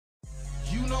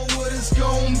know what it's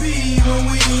gonna be when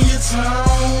we in your town.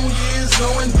 Yeah, it's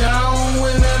going down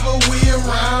whenever we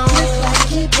around.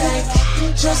 Get back,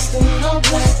 dressed in all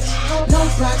black, no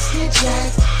rocks, get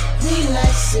jacked.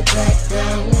 Relax, sit back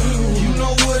down. You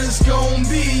know what it's gonna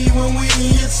be when we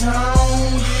in your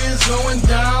town. Yeah, it's going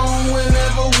down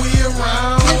whenever we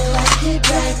around. Get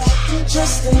back,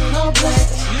 dressed in all black,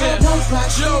 no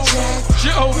rocks, get jacked.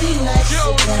 Relax,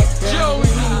 sit back down.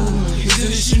 These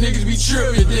industry niggas be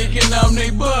trippin', thinking I'm they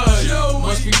bud.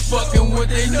 Must be fucking with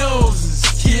they noses.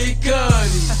 Kid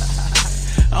Cudi.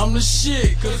 I'm the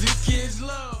shit, cause these kids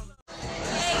love.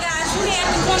 Hey guys, we're here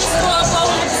at the Cornerstore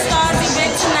Bowling with the Stars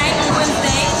event tonight on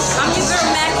Wednesday. I'm your girl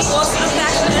Mackie, also the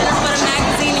fashion editor for the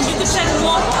magazine, and you can check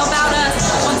more about us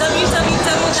on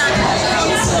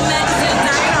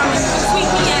www.cornerstoремagazine.com and you can tweet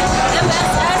me at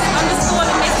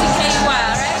MSS_MXTKY,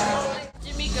 alright?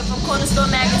 Jamaica from Cornerstore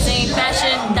Magazine,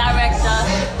 fashion director.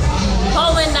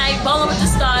 Bowling night, bowling with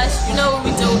the stars. You know what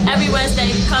we do every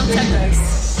Wednesday. Come check us.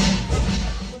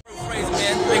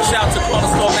 Man. Big shout out to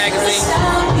Cornerstore Magazine.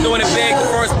 Doing it big, the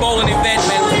first bowling event,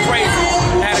 man. It was crazy.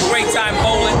 I had a great time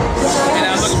bowling, and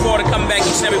I'm looking forward to coming back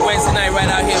each and every Wednesday night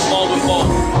right out here at Baldwin Bowl.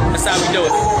 That's how we do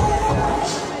it.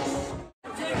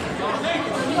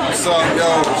 What's up,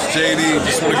 yo? It's JD.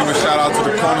 Just want to give a shout out to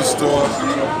the Cornerstore.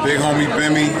 Big homie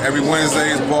Bimmy. Every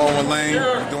Wednesday is Baldwin Lane.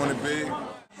 We're doing it big.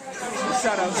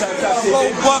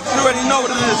 Slow Buck, you already know what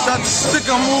it is. Shot the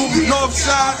sticker move,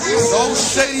 Northside, old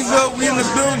Shadyville, we in the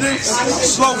building.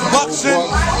 Slow Bucks in,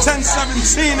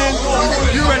 1017 in.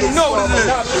 You already know what it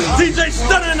is. DJ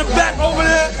Stunner in the back over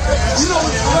there. You know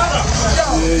what's up?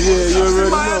 Yeah, you already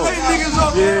know.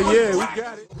 Yeah, we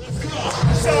got it.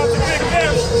 Shout out to Big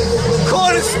M.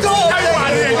 Cornerstore.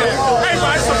 Everybody in there.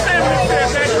 Everybody, it's a family affair,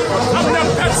 man. I'm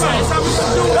never pet sauce. How we should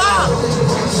do it.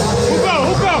 Who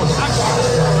go?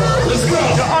 Let's go.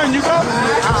 You go? All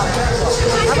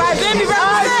right, baby,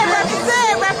 represent.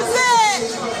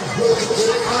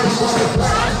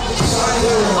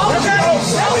 Okay.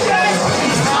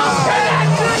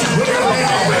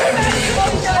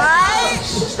 Alright,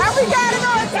 how we got it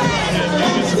on time?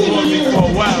 Oh,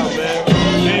 wow, man.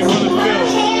 Ain't really feel.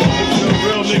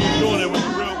 Real niggas doing it with the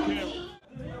real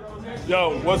camera.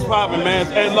 Yo, what's poppin', man?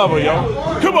 It's Ed Lover,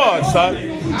 yo. Come on, son.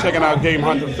 Checking out Game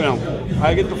Hunter Film.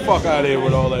 I get the fuck out of here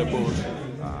with all that bullshit.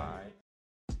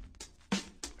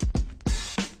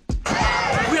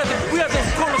 We at the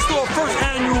Cornerstore first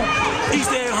annual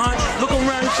Easter egg hunt. Look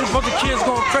around, you see a bunch of kids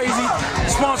going crazy.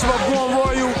 Sponsored by Born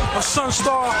Royal, a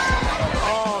Sunstar,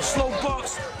 Slow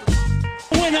Bucks.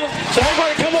 Winner, so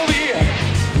everybody come over here.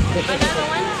 Another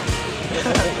one?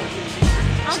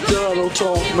 Dare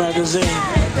Talk magazine.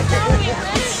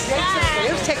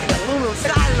 You're taking the Lulu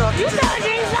side off. You know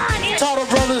James on. Tata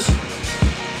Brothers.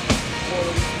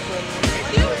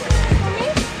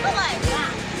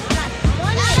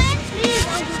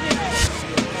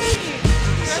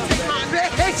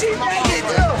 She made it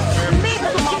too.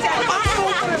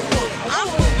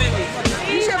 Uncle Bimmy.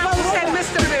 You should both say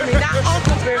Mr. Bimmy, not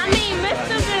Uncle Bimmy. I mean,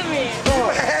 Mr. Bimmy.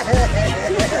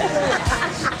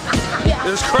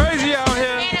 It's crazy out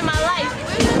here. Man in my life.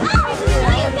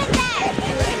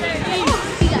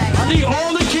 I need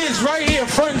all the kids right here,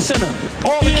 front and center.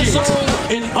 All the kids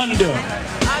and under.